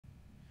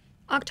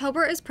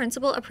October is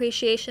Principal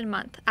Appreciation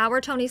Month.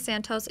 Our Tony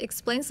Santos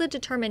explains the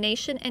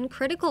determination and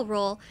critical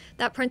role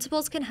that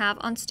principals can have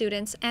on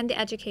students and the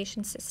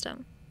education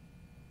system.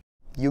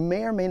 You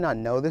may or may not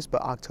know this,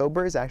 but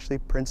October is actually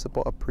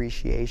Principal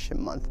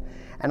Appreciation Month.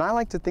 And I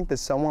like to think that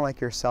someone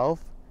like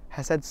yourself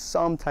has had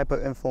some type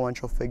of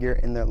influential figure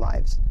in their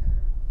lives.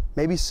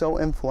 Maybe so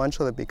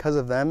influential that because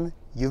of them,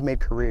 you've made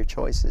career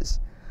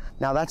choices.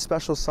 Now that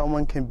special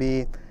someone can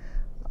be,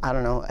 I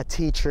don't know, a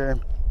teacher,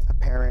 a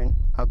parent,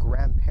 a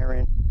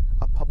grandparent,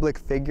 a public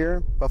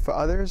figure, but for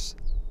others,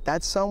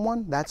 that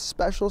someone, that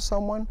special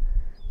someone,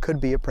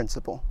 could be a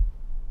principal.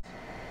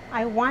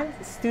 I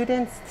want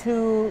students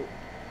to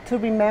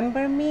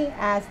remember me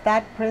as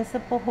that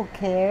principal who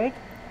cared,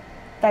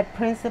 that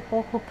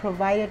principal who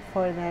provided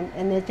for them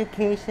an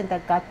education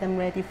that got them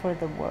ready for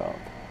the world.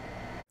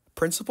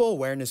 Principal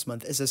Awareness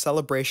Month is a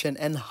celebration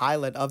and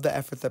highlight of the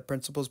effort that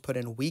principals put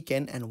in week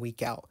and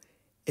week out.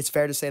 It's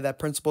fair to say that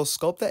principals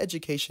sculpt the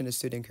education a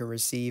student can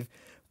receive,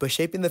 but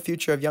shaping the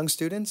future of young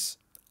students,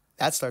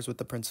 that starts with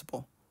the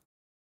principal.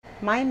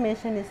 My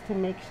mission is to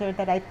make sure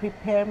that I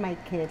prepare my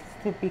kids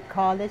to be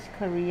college,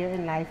 career,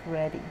 and life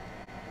ready.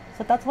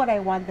 So that's what I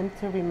want them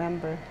to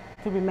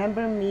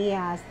remember me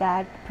as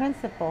that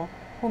principal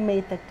who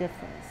made the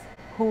difference,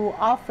 who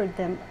offered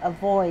them a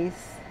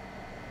voice,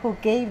 who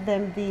gave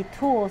them the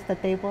tools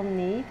that they will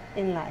need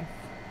in life.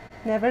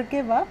 Never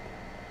give up,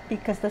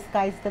 because the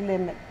sky's the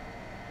limit.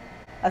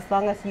 As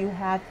long as you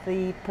have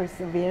the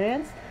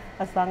perseverance,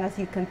 as long as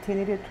you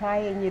continue to try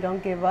and you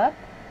don't give up,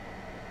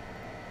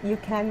 you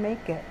can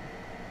make it.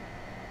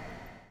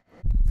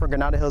 For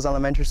Granada Hills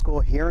Elementary School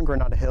here in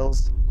Granada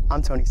Hills,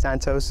 I'm Tony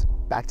Santos.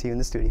 Back to you in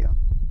the studio.